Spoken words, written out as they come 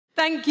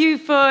Thank you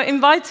for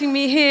inviting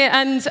me here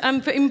and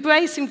for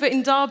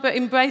Indaba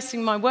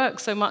embracing my work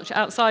so much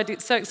outside.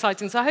 It's so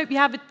exciting. So I hope you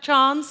have a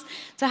chance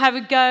to have a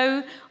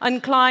go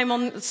and climb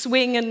on,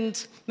 swing,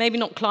 and maybe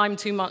not climb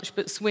too much,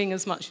 but swing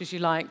as much as you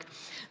like.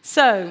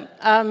 So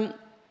I'm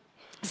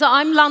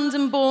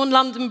London-born,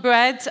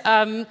 London-bred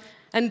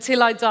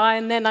until I die,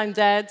 and then I'm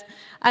dead.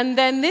 And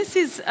then this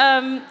is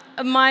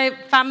my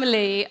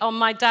family on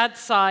my dad's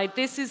side.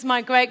 This is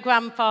my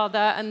great-grandfather,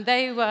 and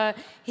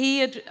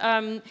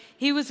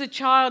he was a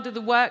child of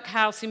the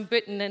workhouse in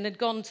Britain and had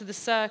gone to the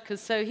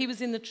circus. So he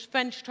was in the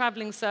French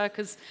traveling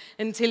circus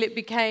until it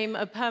became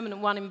a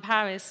permanent one in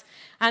Paris.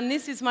 And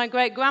this is my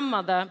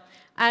great-grandmother.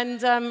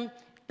 And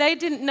they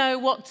didn't know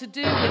what to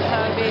do with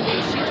her,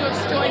 really. She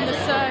just joined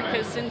the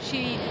circus, and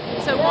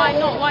so why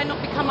not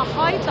become a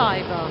high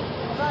diver?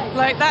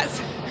 Like,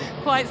 that's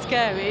quite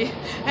scary.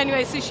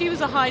 Anyway, so she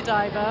was a high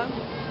diver,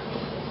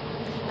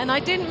 and I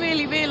didn't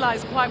really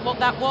realize quite what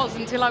that was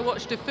until I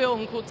watched a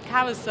film called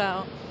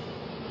Carousel,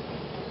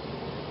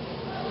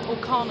 or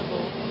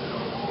Carnival.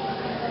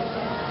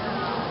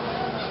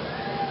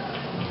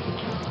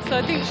 So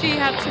I think she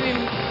had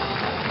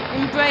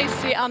to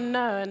embrace the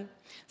unknown.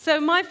 So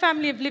my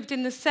family have lived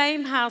in the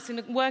same house in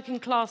a working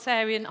class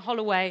area in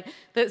Holloway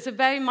that's a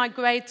very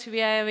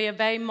migratory area,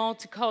 very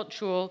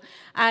multicultural,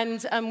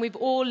 and we've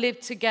all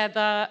lived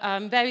together,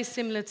 very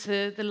similar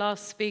to the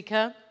last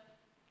speaker.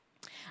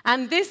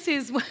 And this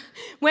is,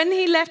 when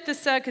he left the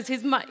circus,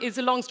 it's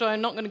a long story,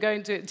 I'm not going to go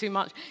into it too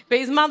much, but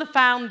his mother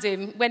found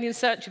him, went in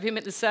search of him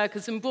at the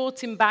circus, and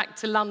brought him back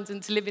to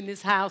London to live in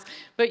this house.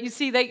 But you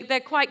see,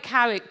 they're quite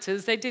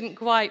characters, they didn't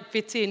quite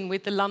fit in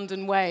with the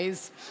London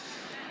ways.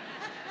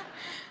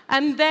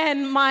 And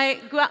then my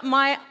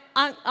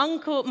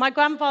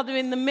grandfather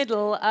in the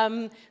middle,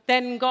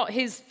 then got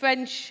his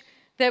French.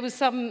 There was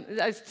some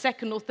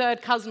second or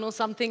third cousin or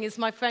something. Is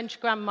my French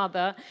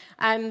grandmother,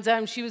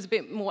 and she was a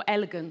bit more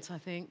elegant, I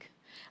think.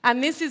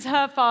 And this is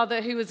her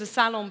father, who was a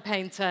salon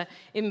painter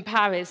in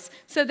Paris.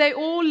 So they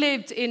all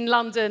lived in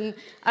London,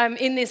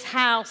 in this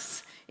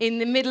house, in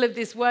the middle of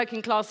this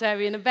working class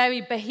area, in a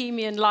very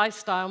bohemian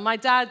lifestyle. My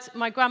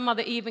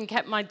grandmother even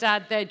kept my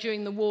dad there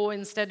during the war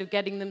instead of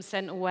getting them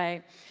sent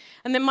away.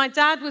 And then my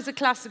dad was a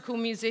classical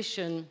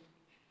musician.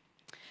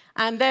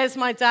 And there's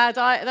my dad.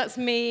 That's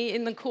me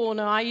in the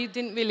corner. You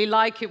didn't really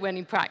like it when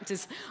he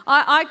practiced.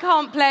 I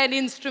can't play an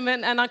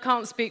instrument, and I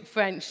can't speak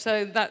French,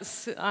 so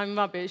I'm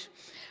rubbish.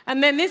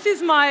 And then this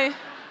is my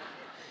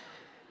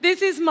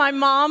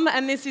mum,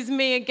 and this is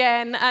me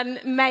again, and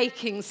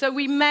making. So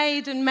we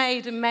made and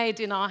made and made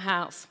in our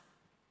house.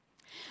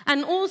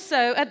 And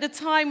also, at the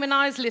time when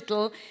I was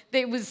little,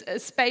 there was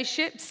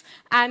spaceships,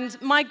 and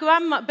my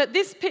grandma, but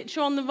this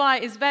picture on the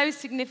right is very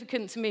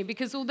significant to me,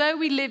 because although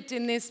we lived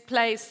in this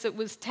place that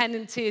was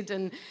tenanted,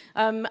 and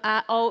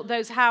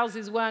those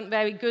houses weren't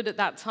very good at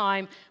that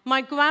time,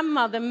 my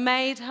grandmother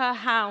made her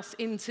house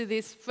into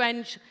this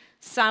French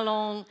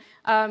salon,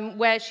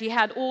 where she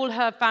had all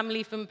her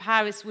family from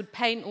Paris would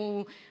paint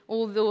all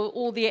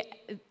the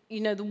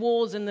the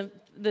walls and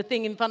the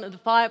thing in front of the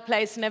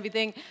fireplace and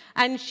everything.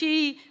 And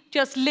she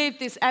just lived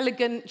this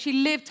elegant, she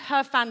lived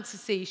her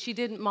fantasy, she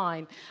didn't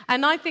mind.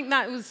 And I think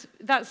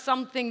that's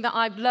something that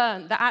I've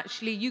learned, that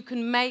actually you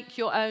can make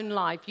your own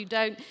life.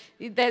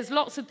 There's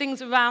lots of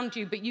things around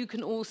you, but you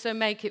can also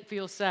make it for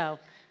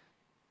yourself.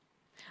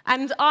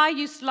 And I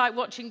used to like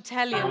watching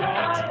telly a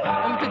lot,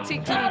 and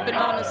particularly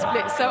banana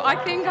splits. So I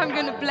think I'm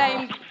going to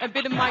blame a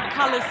bit of my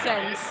colour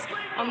sense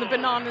on the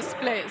banana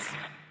splits.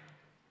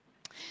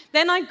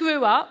 Then I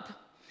grew up,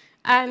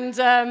 and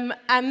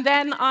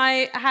then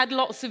I had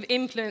lots of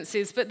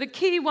influences. But the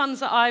key ones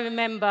that I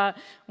remember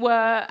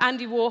were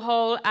Andy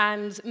Warhol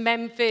and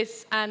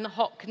Memphis and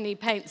Hockney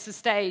Paints the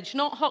Stage.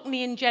 Not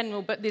Hockney in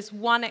general, but this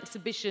one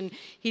exhibition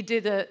he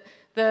did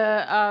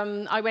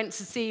I went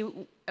to see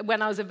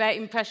when I was a very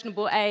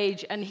impressionable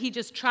age, and he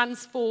just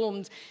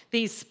transformed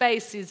these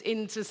spaces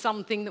into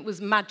something that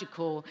was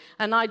magical.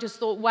 And I just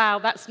thought, wow,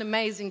 that's an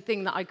amazing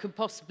thing that I could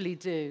possibly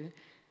do.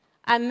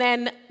 And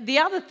then the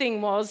other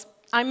thing was,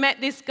 I met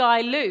this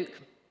guy,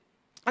 Luke,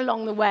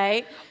 along the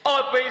way.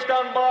 Always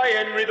done by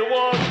Henry the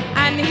One.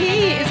 And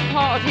he is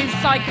part of his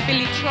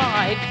psychobilly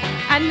tribe.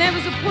 And there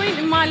was a point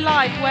in my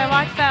life where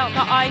I felt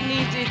that I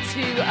needed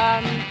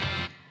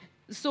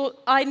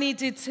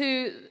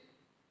to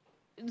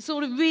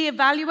sort of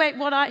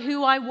reevaluate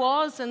who I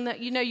was, and that,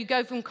 you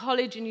go from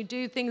college and you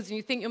do things and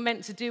you think you're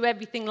meant to do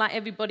everything like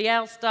everybody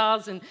else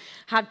does and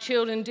have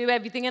children, do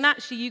everything, and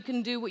actually you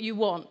can do what you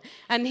want.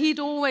 And he'd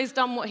always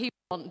done what he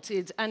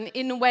wanted, and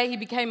in a way he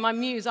became my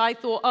muse. I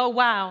thought, oh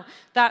wow,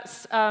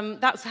 that's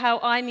how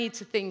I need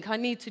to think. I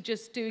need to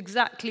just do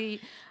exactly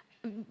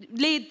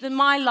lead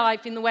my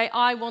life in the way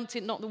I want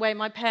it, not the way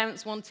my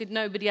parents wanted,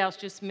 nobody else,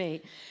 just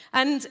me.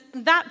 And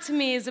that, to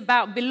me, is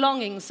about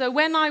belonging. So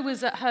when I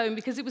was at home,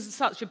 because it was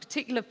such a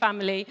particular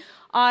family,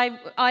 I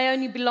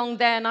only belonged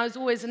there, and I was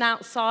always an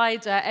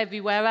outsider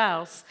everywhere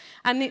else.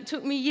 And it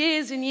took me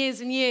years and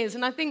years and years,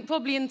 and I think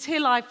probably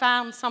until I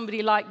found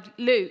somebody like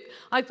Luke,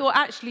 I thought,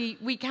 actually,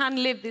 we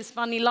can live this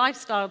funny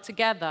lifestyle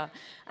together.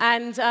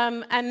 And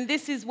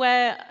this is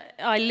where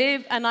I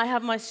live, and I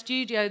have my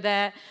studio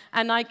there,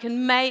 and I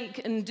can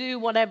make and do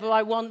whatever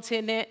I want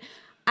in it.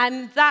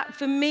 And that,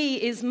 for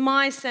me, is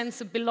my sense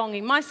of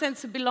belonging. My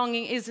sense of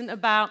belonging isn't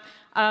about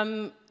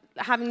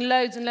having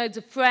loads and loads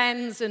of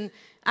friends and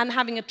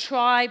having a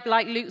tribe,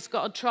 like Luke's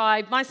got a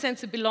tribe. My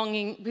sense of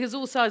belonging, because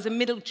also I was a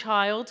middle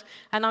child,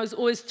 and I was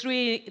always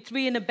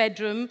three in a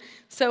bedroom,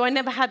 so I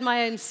never had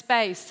my own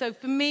space. So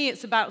for me,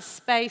 it's about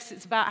space.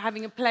 It's about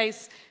having a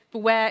place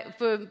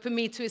for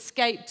me to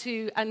escape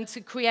to and to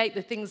create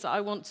the things that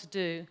I want to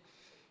do.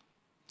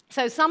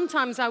 So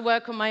sometimes I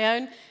work on my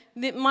own.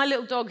 My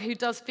little dog, who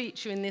does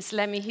feature in this,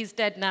 Lemmy, he's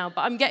dead now,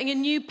 but I'm getting a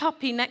new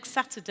puppy next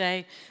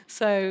Saturday,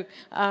 so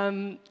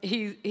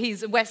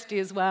he's a Westie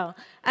as well.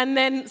 And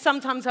then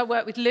sometimes I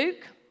work with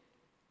Luke,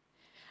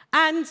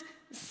 and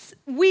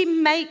we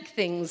make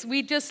things.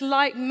 We just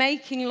like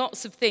making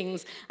lots of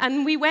things.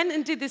 And we went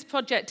and did this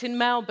project in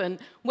Melbourne,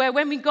 where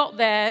when we got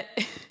there,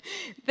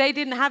 they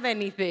didn't have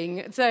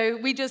anything. So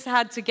we just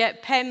had to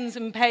get pens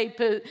and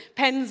paper,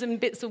 pens and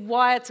bits of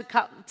wire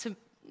to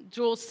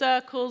draw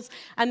circles,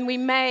 and we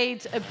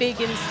made a big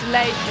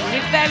installation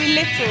with very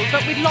little,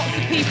 but with lots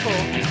of people.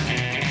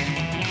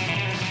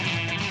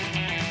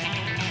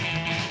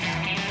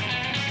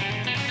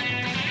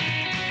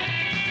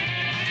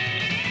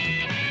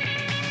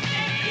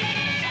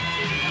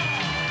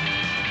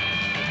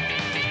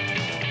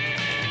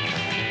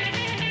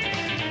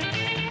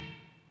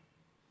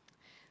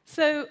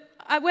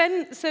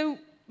 So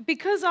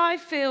because I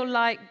feel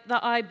like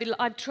that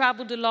I've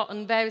traveled a lot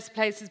in various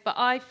places, but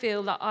I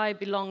feel that I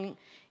belong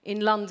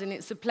in London.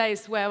 It's a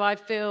place where I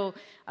feel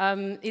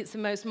it's the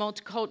most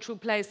multicultural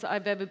place that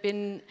I've ever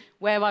been,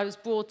 where I was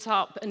brought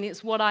up, and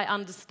it's what I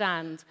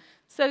understand.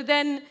 So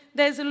then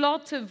there's a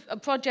lot of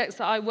projects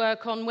that I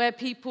work on where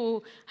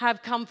people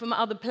have come from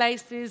other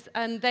places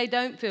and they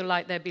don't feel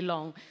like they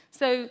belong.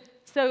 So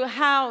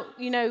how,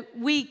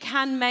 we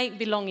can make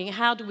belonging.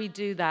 How do we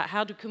do that?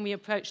 Can we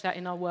approach that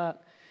in our work?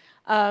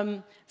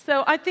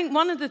 So I think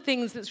one of the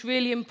things that's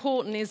really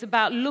important is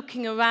about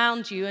looking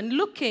around you. And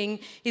looking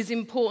is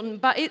important,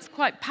 but it's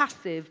quite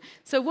passive.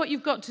 So what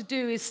you've got to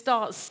do is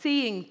start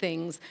seeing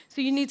things.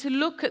 So you need to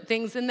look at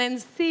things and then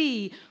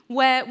see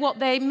what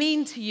they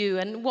mean to you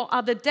and what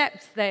other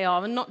depths they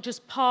are, and not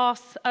just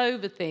pass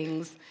over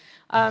things.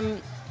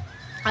 I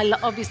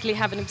obviously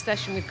have an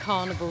obsession with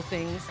carnival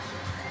things,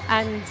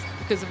 and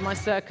because of my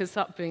circus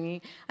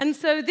upbringing. And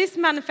so this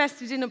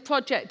manifested in a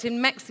project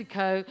in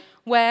Mexico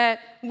where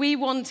we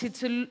wanted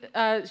to,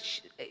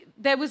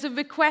 there was a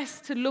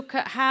request to look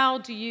at how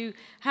do you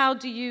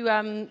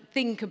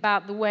think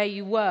about the way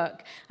you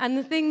work. And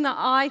the thing that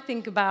I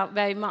think about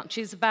very much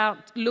is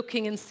about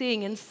looking and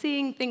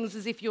seeing things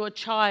as if you're a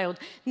child.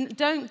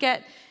 Don't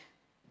get...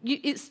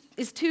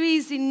 It's too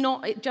easy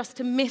not just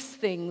to miss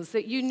things,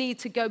 that you need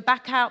to go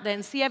back out there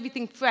and see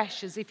everything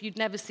fresh as if you'd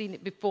never seen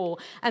it before,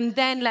 and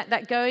then let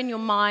that go in your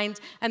mind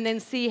and then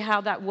see how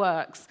that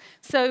works.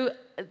 So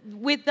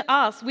with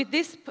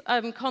this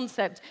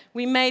concept,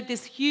 we made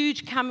this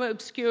huge camera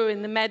obscura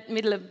in the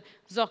middle of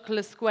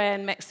Zocalo Square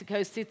in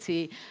Mexico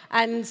City,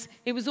 and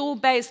it was all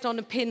based on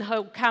a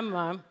pinhole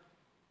camera.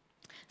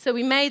 So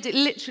we made it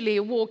literally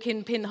a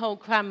walk-in pinhole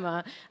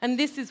camera, and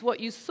this is what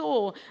you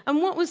saw.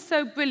 And what was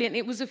so brilliant,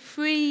 it was a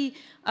free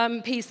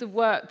piece of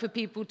work for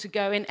people to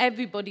go in.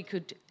 Everybody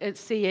could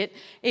see it.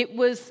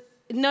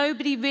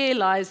 Nobody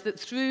realized that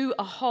through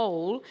a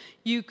hole,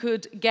 you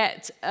could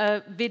get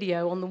a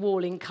video on the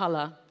wall in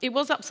color. It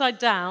was upside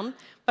down,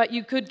 but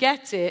you could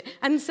get it.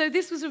 And so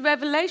this was a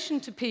revelation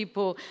to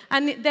people.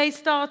 And they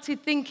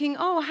started thinking,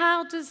 oh,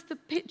 how does the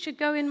picture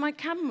go in my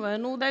camera?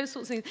 And all those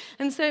sorts of things.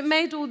 And so it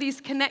made all these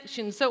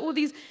connections. So all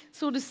these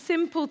sort of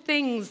simple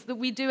things that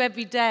we do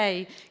every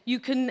day,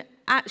 you can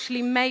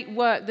actually make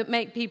work that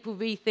make people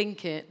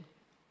rethink it.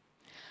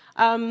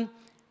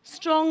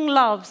 Strong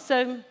love.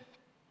 So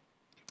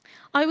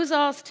I was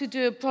asked to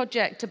do a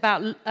project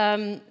about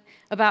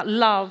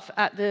love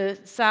at the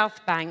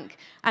South Bank,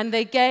 and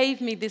they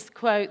gave me this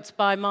quote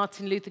by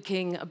Martin Luther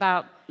King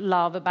about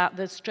love, about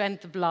the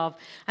strength of love,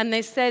 and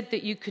they said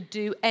that you could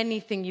do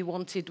anything you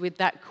wanted with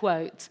that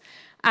quote.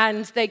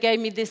 And they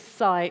gave me this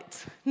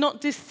site, not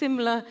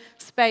dissimilar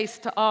space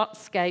to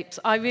Artscapes.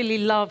 I really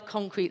love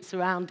concrete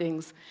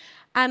surroundings.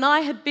 And I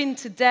had been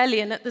to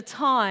Delhi, and at the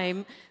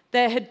time,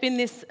 there had been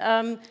this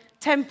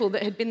temple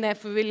that had been there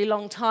for a really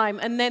long time,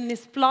 and then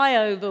this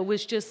flyover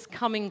was just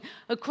coming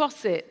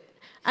across it.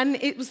 And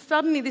it was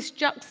suddenly this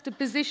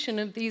juxtaposition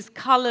of these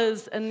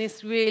colors and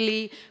this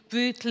really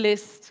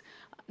brutalist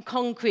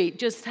concrete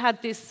just had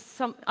this,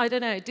 I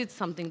don't know, it did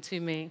something to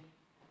me.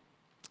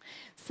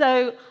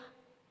 So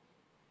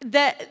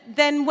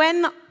then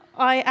when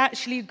I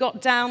actually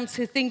got down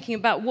to thinking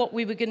about what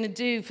we were going to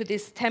do for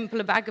this Temple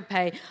of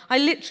Agape, I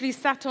literally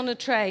sat on a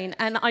train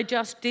and I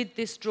just did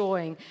this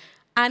drawing.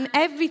 And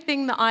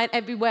everything that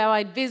everywhere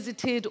I'd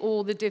visited,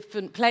 all the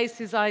different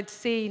places I'd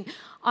seen,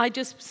 I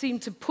just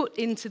seemed to put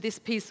into this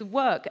piece of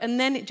work. And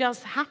then it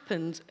just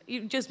happened.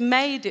 You just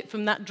made it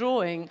from that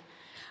drawing.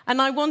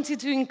 And I wanted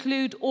to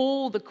include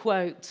all the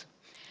quote.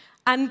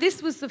 And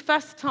this was the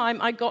first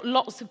time I got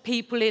lots of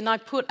people in. I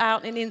put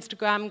out on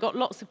Instagram, got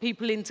lots of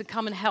people in to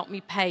come and help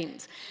me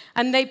paint.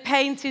 And they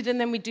painted,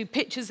 and then we do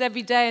pictures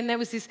every day, and there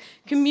was this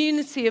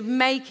community of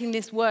making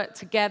this work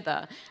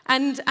together.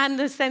 And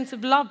a sense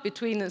of love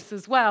between us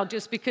as well,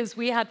 just because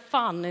we had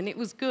fun, and it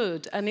was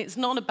good, and it's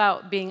not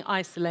about being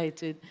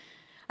isolated.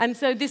 And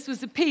so this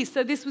was a piece.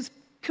 So this was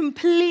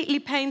completely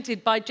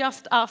painted by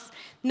just us.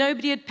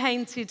 Nobody had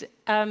painted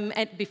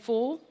it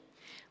before.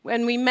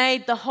 When we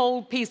made the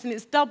whole piece, and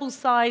it's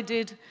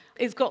double-sided,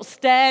 it's got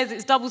stairs,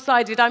 it's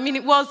double-sided. I mean,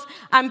 it was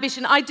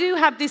ambition. I do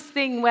have this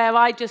thing where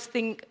I just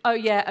think, oh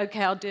yeah,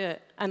 okay, I'll do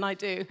it, and I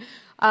do.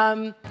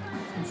 And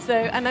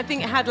I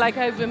think it had like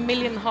over 1.5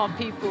 million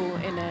people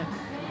in it.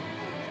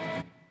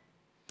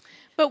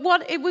 But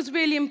what it was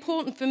really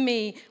important for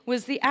me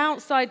was the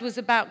outside was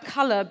about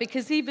color,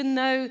 because even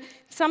though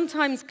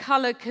sometimes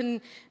color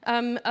can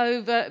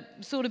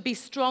sort of be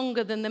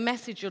stronger than the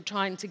message you're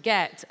trying to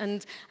get.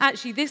 And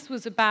actually, this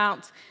was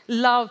about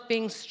love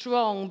being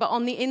strong, but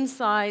on the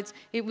inside,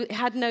 it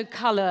had no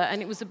color,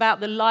 and it was about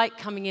the light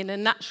coming in, a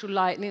natural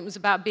light, and it was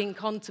about being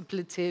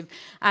contemplative.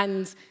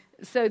 And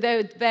so there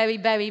were very,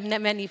 very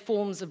many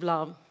forms of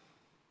love.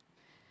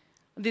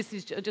 I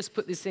just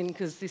put this in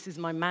because this is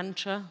my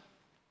mantra.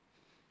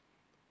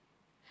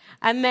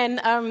 And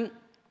then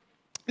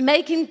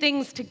making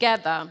things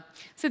together.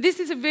 So this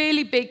is a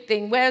really big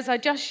thing, whereas I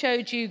just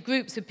showed you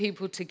groups of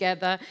people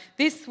together.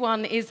 This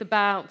one is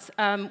about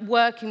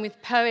working with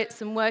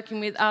poets and working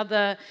with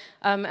other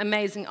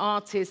amazing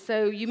artists.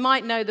 So you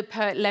might know the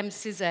poet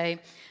Lemsise.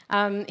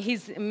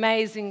 He's an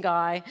amazing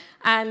guy.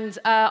 And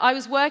I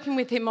was working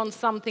with him on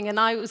something, and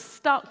I was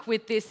stuck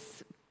with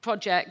this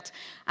project,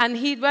 and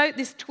he wrote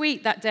this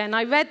tweet that day, and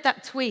I read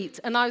that tweet,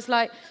 and I was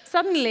like,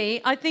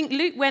 suddenly, I think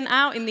Luke went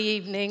out in the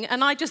evening,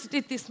 and I just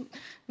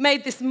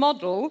made this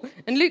model,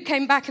 and Luke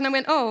came back, and I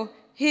went, oh,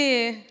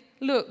 here,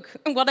 look,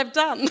 what I've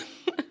done.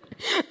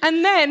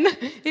 And then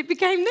it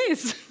became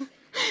this.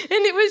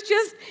 And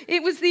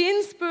it was the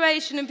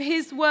inspiration of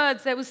his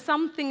words. There was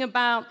something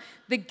about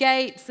the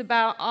gates,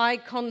 about eye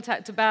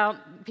contact,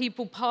 about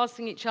people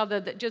passing each other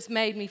that just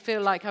made me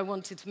feel like I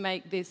wanted to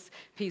make this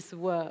piece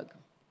of work.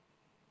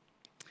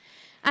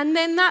 And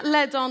then that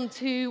led on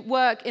to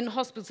work in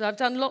hospitals. I've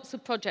done lots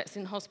of projects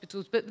in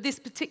hospitals, but this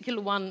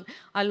particular one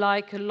I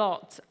like a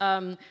lot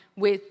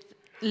with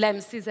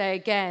Lemsise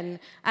again.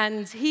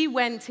 And he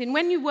went in.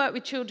 When you work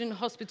with children in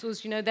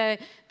hospitals, you know,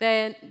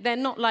 they're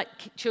not like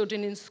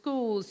children in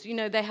schools. You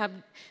know,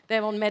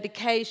 they're on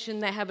medication.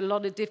 They have a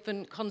lot of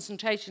different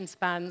concentration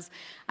spans.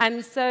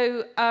 And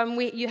so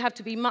you have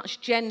to be much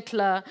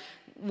gentler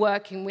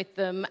working with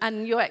them,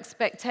 and your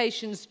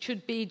expectations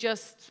should be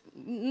just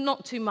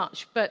not too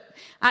much, but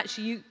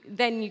actually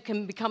then you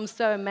can become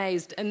so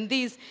amazed. And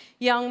these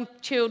young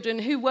children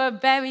who were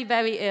very,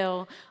 very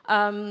ill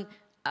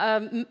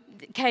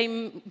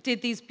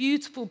did these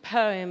beautiful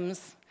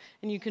poems,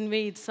 and you can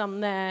read some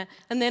there.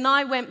 And then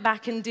I went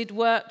back and did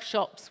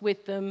workshops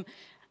with them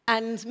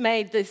and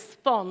made this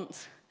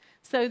font.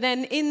 So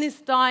then in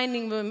this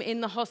dining room in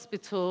the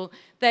hospital,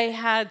 they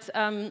had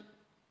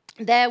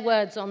their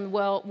words on the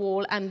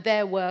wall and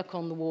their work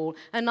on the wall.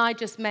 And I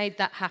just made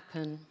that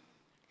happen.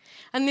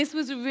 And this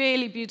was a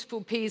really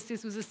beautiful piece.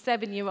 This was a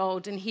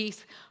 7-year-old, and he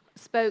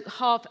spoke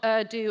half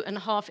Urdu and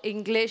half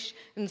English.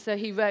 And so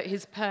he wrote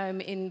his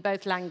poem in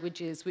both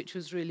languages, which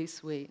was really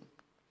sweet.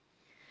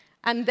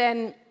 And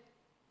then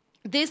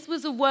this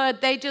was a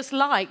word they just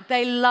liked.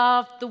 They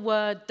loved the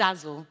word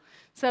dazzle.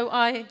 So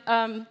I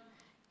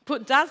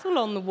put dazzle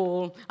on the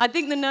wall. I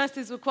think the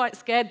nurses were quite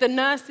scared. The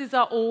nurses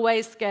are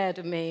always scared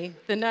of me.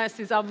 The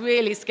nurses are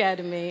really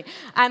scared of me.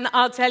 And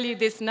I'll tell you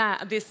this now,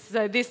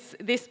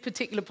 this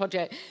particular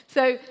project.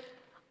 So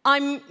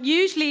I'm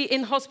usually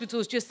in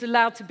hospitals just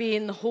allowed to be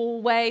in the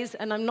hallways,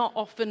 and I'm not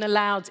often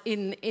allowed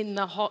in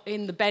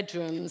the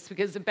bedrooms,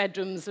 because the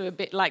bedrooms are a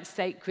bit like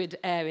sacred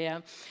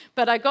area.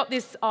 But I got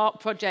this art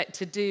project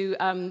to do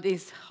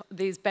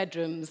these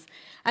bedrooms.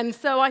 And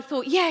so I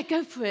thought, yeah,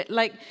 go for it.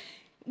 Like,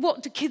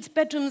 what do kids'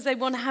 bedrooms, they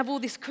want to have all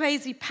this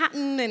crazy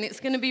pattern, and it's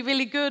going to be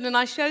really good. And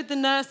I showed the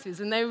nurses,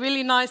 and they were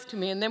really nice to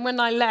me. And then when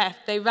I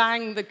left, they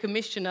rang the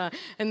commissioner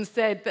and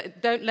said,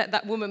 don't let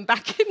that woman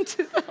back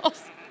into the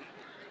hospital.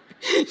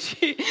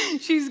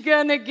 She's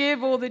going to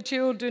give all the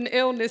children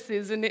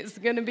illnesses, and it's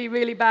going to be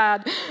really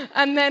bad.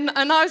 And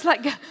I was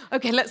like,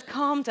 okay, let's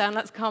calm down.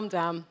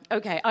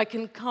 Okay, I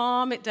can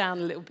calm it down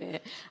a little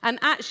bit. And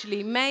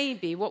actually,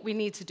 maybe what we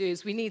need to do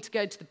is we need to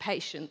go to the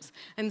patients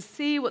and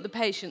see what the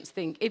patients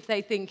think, if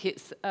they think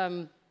it's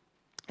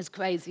as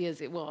crazy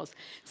as it was.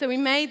 So we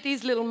made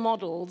these little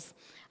models,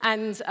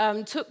 and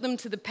took them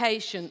to the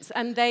patients,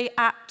 and they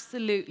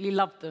absolutely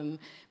loved them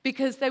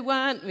because they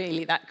weren't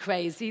really that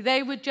crazy.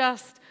 They were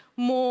just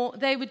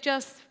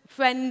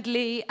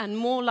friendly and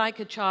more like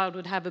a child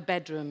would have a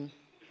bedroom.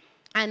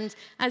 And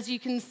as you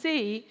can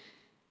see,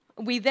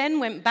 we then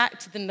went back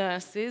to the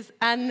nurses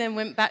and then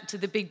went back to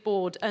the big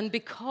board. And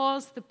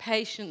because the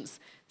patients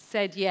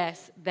said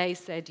yes, they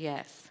said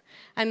yes.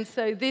 And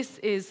so these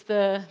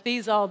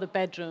are the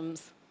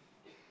bedrooms.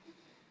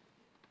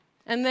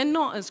 And they're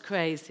not as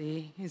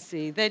crazy, you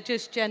see. They're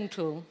just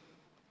gentle.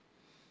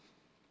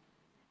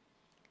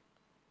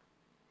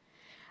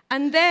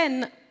 And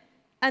then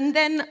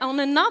on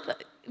another,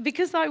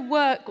 because I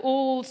work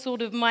all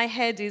sort of, my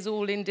head is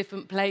all in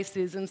different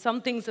places, and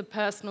some things are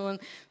personal and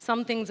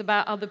some things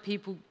about other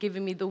people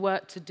giving me the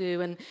work to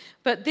do.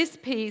 But this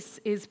piece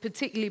is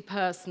particularly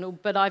personal,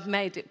 but I've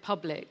made it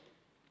public.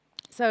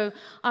 So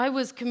I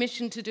was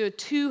commissioned to do a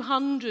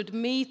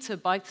 200-meter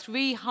by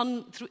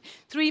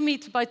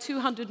 3-meter by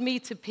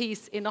 200-meter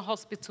piece in a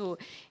hospital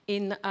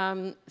in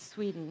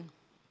Sweden.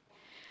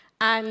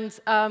 And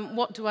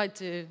what do?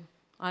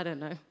 I don't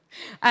know.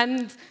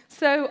 And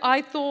so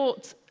I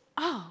thought,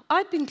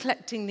 I'd been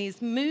collecting these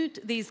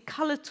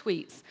color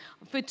tweets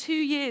for 2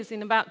 years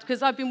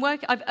because I've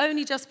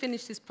only just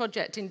finished this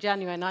project in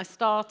January, and I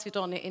started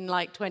on it in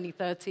like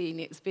 2013.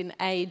 It's been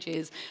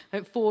ages,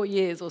 like 4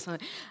 years or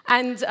something.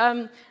 And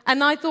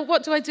I thought,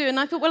 what do I do? And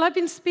I thought, well, I've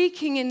been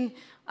speaking in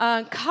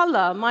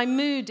color, my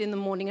mood in the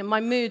morning and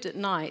my mood at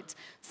night.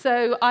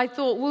 So I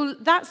thought, well,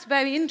 that's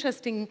very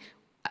interesting.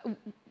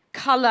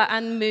 Colour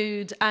and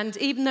mood, and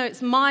even though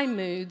it's my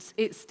moods,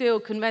 it still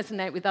can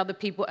resonate with other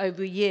people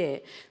over a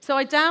year. So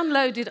I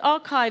downloaded,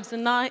 archives are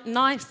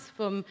nice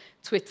from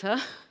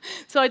Twitter,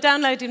 so I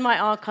downloaded my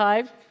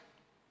archive,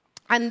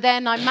 and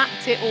then I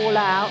mapped it all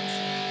out,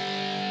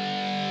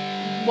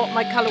 what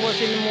my colour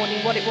was in the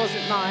morning, what it was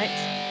at night.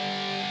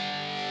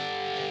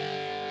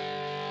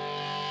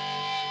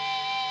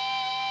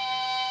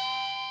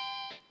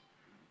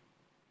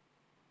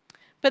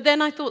 But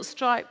then I thought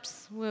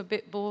stripes were a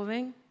bit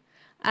boring.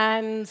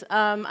 And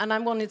I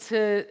wanted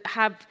to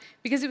have,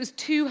 because it was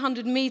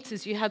 200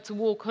 meters you had to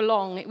walk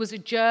along, it was a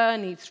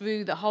journey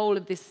through the whole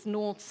of this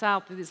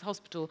north-south of this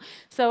hospital.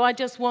 So I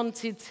just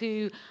wanted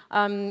to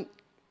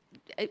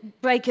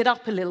break it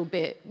up a little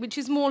bit, which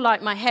is more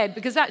like my head,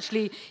 because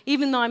actually,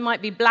 even though I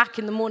might be black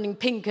in the morning,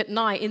 pink at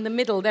night, in the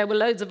middle there were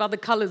loads of other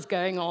colors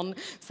going on.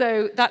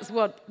 So that's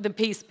what the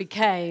piece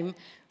became.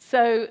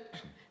 So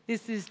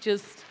this is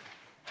just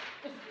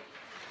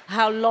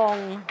how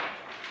long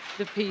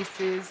the piece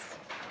is.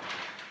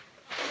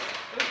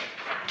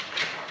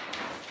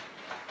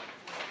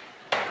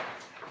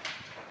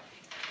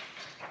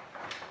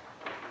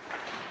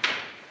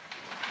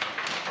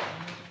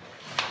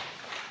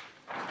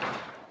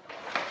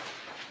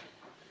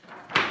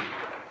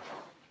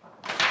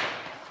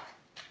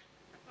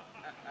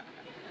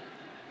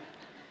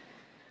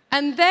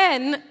 And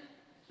then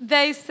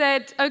they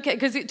said, okay,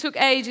 because it took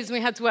ages and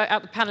we had to work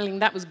out the paneling.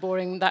 That was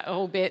boring, that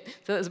whole bit.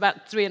 So that was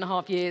about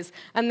 3.5 years.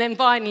 And then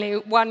finally,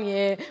 1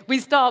 year, we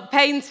start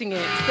painting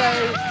it.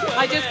 So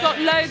I just got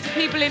loads of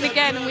people in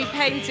again and we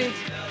painted.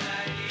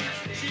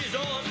 She's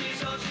on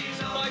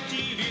my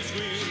TV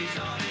screen.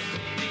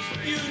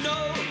 You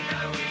know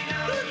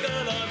the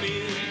girl I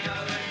mean.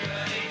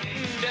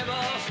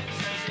 Never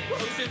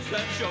since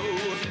that show.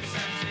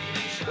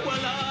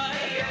 Well,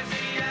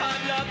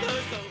 I've loved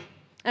her so.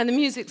 And the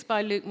music's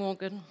by Luke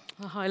Morgan,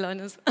 the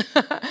highliners.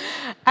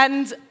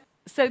 And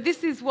so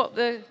this is what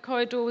the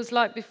corridor was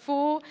like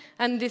before,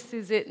 and this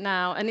is it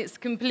now. And it's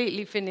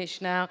completely finished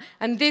now.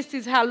 And this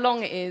is how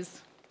long it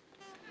is.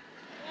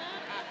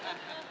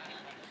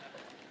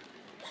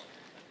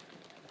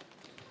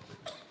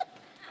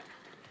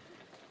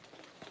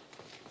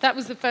 That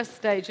was the first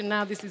stage, and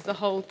now this is the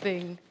whole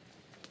thing.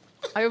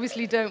 I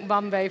obviously don't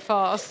run very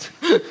fast.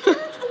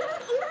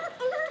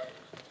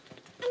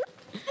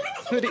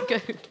 Where'd it go?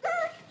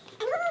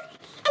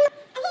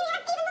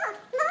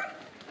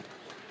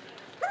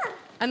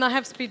 And I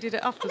have speeded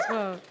it up as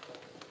well.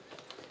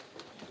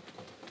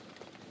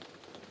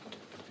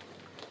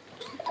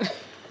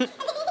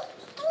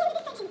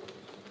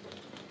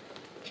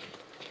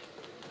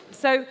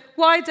 So,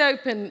 Wide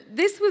Open.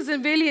 This was a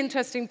really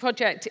interesting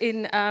project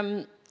in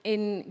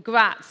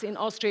Graz, in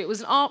Austria. It was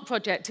an art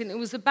project, and it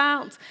was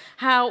about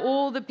how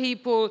all the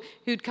people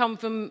who'd come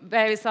from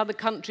various other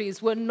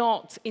countries were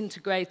not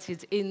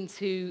integrated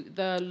into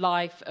the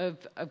life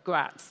of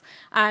Graz.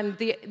 And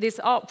this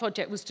art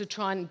project was to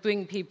try and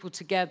bring people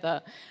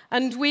together.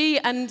 And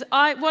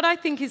what I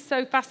think is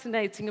so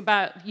fascinating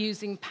about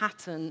using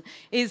pattern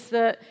is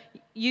that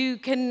you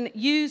can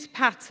use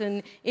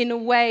pattern in a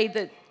way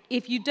that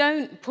if you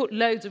don't put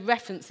loads of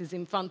references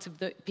in front of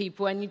the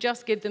people and you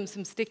just give them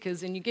some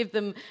stickers and you give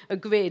them a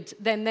grid,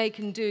 then they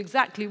can do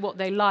exactly what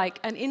they like.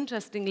 And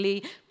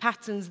interestingly,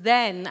 patterns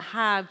then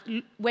have,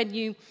 when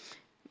you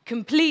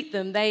complete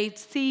them, they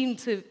seem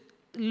to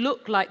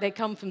look like they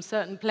come from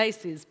certain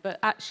places, but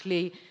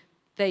actually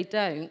they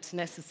don't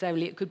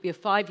necessarily. It could be a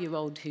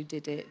 5-year-old who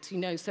did it, you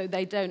know, so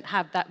they don't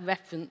have that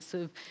reference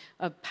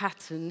of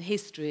pattern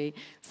history.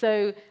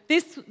 So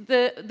this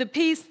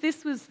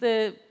was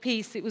the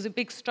piece, it was a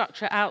big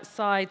structure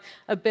outside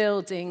a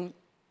building,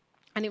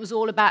 and it was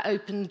all about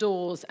open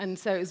doors, and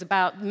so it was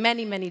about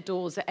many, many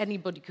doors that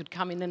anybody could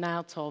come in and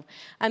out of.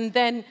 And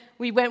then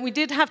we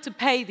did have to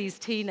pay these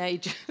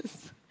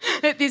teenagers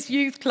at this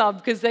youth club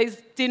because they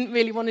didn't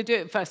really want to do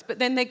it at first, but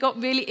then they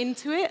got really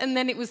into it, and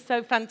then it was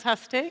so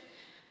fantastic.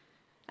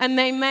 And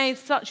they made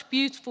such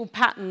beautiful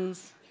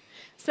patterns.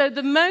 So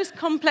the most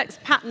complex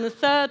pattern, the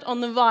third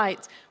on the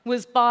right,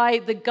 was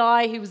by the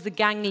guy who was the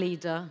gang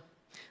leader.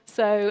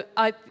 So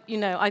I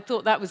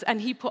thought that was,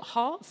 and he put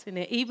hearts in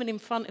it, even in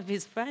front of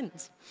his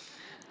friends.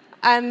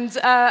 And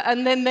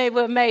then they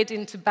were made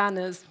into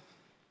banners.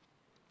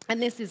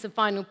 And this is the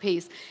final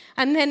piece.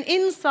 And then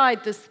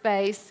inside the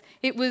space,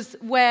 it was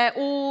where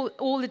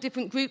all the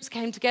different groups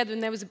came together,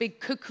 and there was a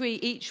big cookery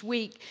each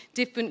week.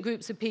 Different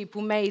groups of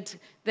people made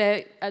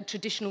their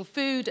traditional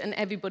food, and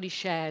everybody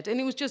shared. And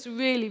it was just a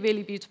really,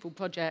 really beautiful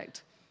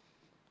project.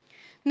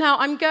 Now,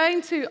 I'm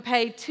going to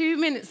play 2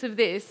 minutes of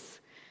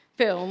this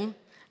film,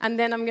 and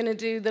then I'm going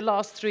to do the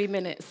last 3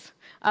 minutes,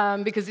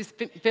 because this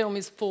film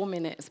is 4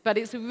 minutes. But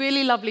it's a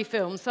really lovely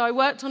film. So I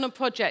worked on a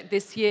project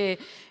this year.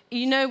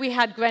 You know, we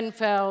had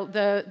Grenfell,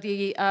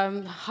 the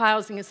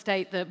housing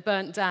estate that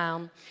burnt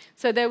down.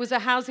 So there was a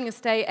housing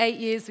estate 8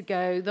 years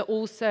ago that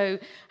also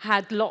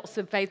had lots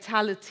of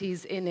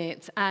fatalities in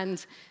it.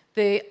 And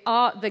the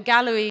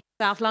gallery,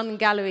 South London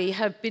Gallery,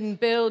 have been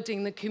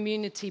building the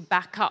community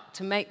back up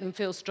to make them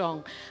feel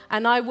strong.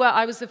 And I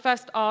was the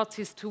first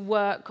artist to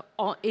work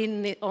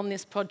on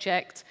this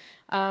project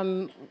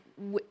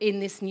in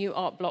this new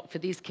art block for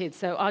these kids.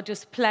 So I'll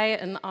just play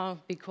it and I'll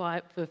be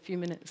quiet for a few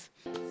minutes.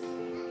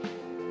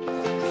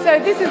 So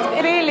this is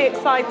a really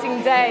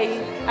exciting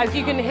day. As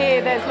you can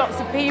hear, there's lots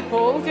of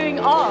people doing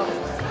art.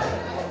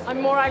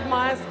 I'm Morag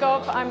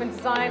Myerscough. I'm a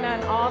designer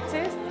and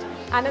artist.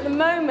 And at the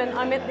moment,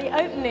 I'm at the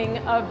opening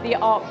of the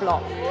art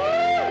block.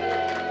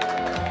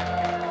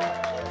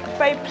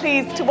 Very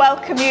pleased to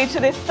welcome you to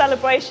this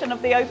celebration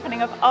of the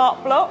opening of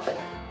Art Block.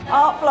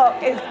 Art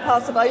Block is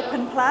part of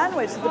Open Plan,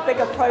 which is a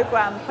bigger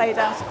programme played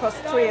out across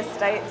 3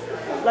 estates,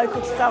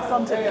 local to South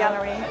London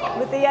Gallery,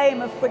 with the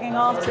aim of bringing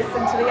artists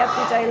into the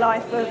everyday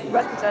life of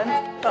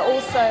residents, but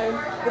also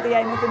with the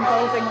aim of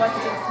involving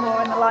residents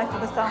more in the life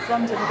of the South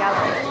London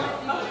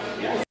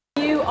Gallery.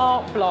 New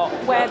art block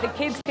where the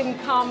kids can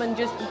come and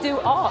just do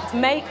art,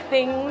 make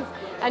things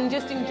and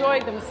just enjoy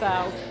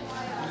themselves.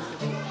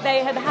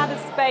 They had had a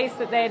space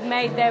that they had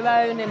made their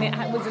own, and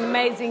it was an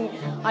amazing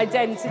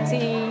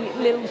identity,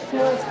 little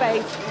small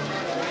space.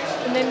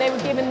 And then they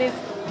were given this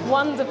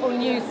wonderful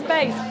new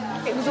space.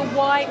 It was a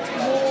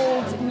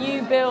white-walled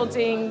new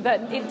building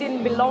that it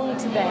didn't belong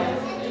to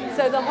them.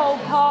 So the whole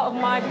part of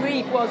my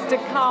brief was to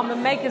come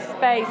and make a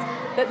space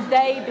that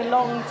they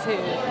belonged to.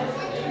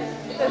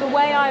 So the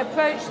way I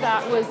approached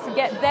that was to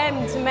get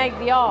them to make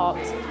the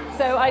art.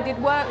 So I did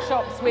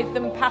workshops with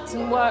them,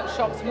 pattern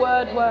workshops,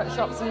 word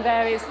workshops and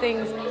various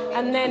things.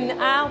 And then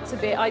out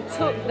of it, I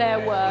took their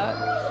work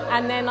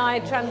and then I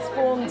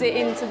transformed it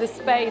into the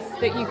space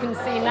that you can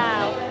see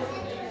now.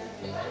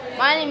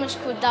 My name is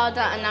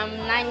Kudauda and I'm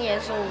 9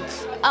 years old.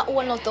 At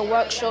one of the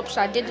workshops,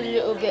 I did a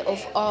little bit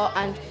of art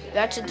and we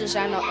had to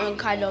design our own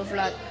kind of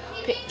like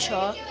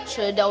picture.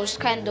 So there was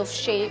kind of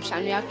shapes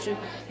and we had to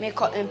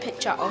make our own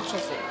picture out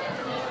of it.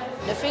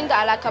 The thing that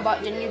I like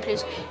about the new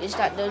place is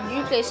that the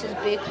new place is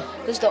big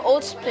because the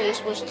old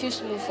place was too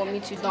small for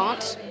me to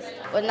dance,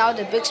 but now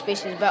the big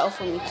space is better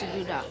for me to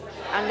do that.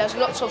 And there's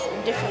lots of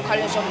different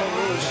colours on the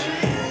walls.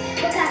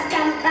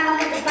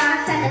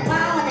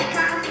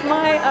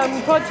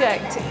 My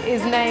project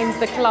is named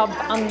The Club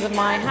Under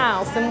My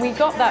House, and we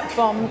got that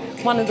from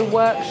one of the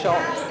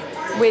workshops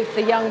with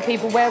the young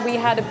people where we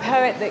had a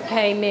poet that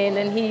came in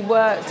and he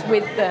worked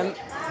with them.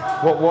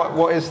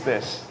 What is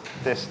this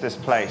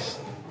place?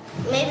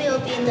 Maybe it will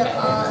be the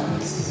art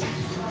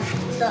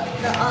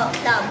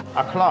club.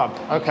 A club,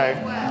 okay.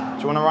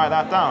 Do you want to write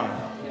that down?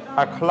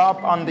 A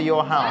club under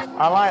your house.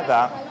 I like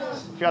that.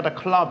 If you had a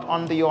club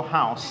under your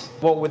house,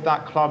 what would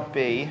that club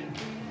be?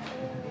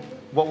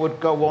 What would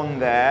go on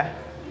there?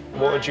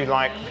 What would you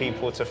like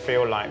people to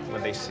feel like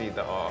when they see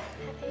the art?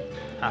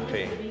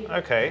 Happy.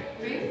 Okay.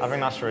 I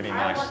think that's really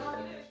nice.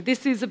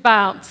 This is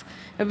about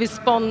a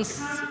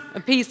response, a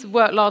piece of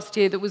work last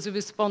year that was a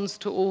response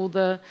to all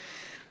the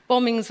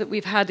bombings that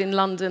we've had in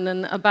London,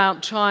 and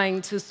about trying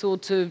to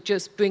sort of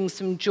just bring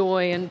some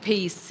joy and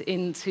peace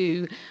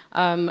into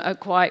a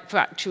quite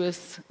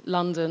fractious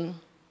London.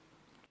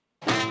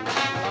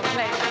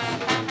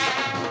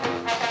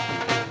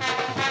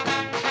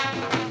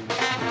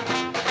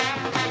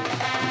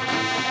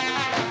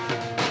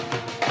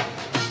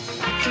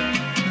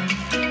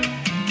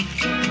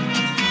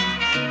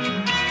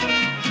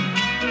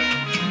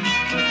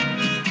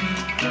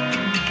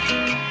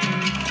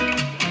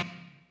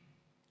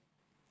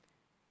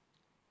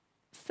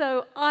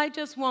 So I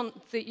just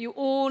want that you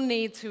all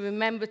need to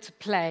remember to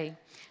play.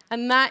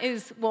 And that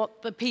is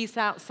what the piece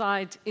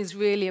outside is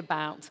really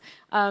about.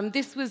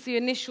 This was the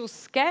initial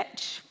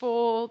sketch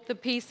for the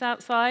piece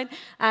outside,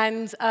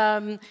 and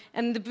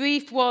the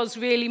brief was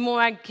really,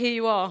 Morag, here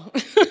you are.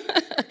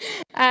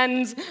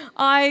 And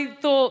I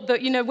thought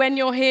that, you know, when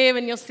you're here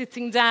and you're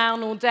sitting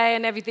down all day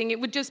and everything, it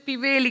would just be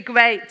really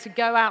great to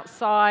go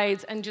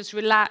outside and just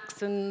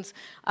relax and,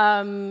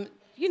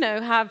 you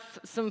know, have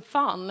some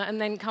fun, and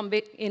then come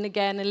in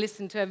again and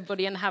listen to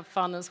everybody and have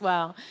fun as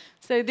well.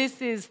 So this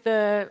is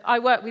I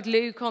work with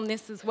Luke on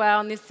this as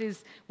well, and this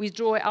is, we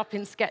draw it up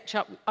in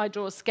SketchUp. I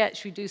draw a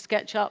sketch, we do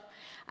SketchUp.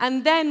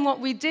 And then what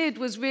we did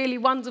was really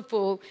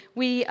wonderful.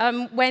 We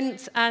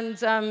went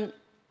and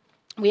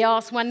we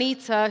asked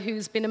Juanita,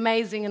 who's been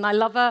amazing, and I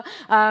love her,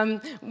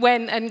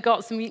 went and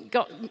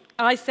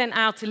I sent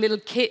out a little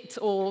kit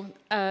of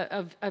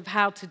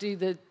how to do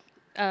the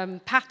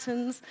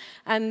patterns,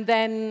 and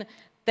then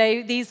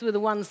these were the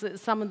ones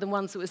some of the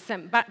ones that were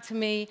sent back to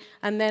me,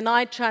 and then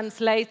I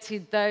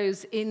translated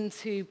those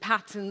into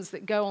patterns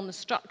that go on the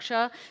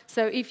structure.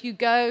 So if you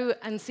go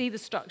and see the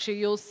structure,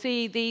 you'll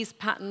see these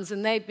patterns,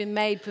 and they've been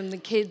made from the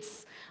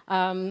kids'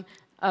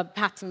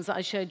 patterns that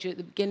I showed you at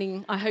the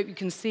beginning. I hope you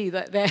can see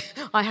that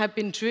I have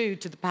been true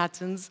to the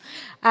patterns.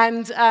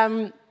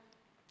 And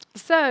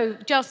so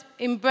just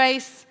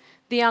embrace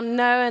the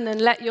unknown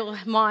and let your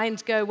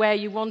mind go where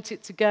you want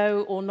it to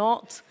go or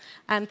not.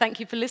 And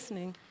thank you for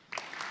listening.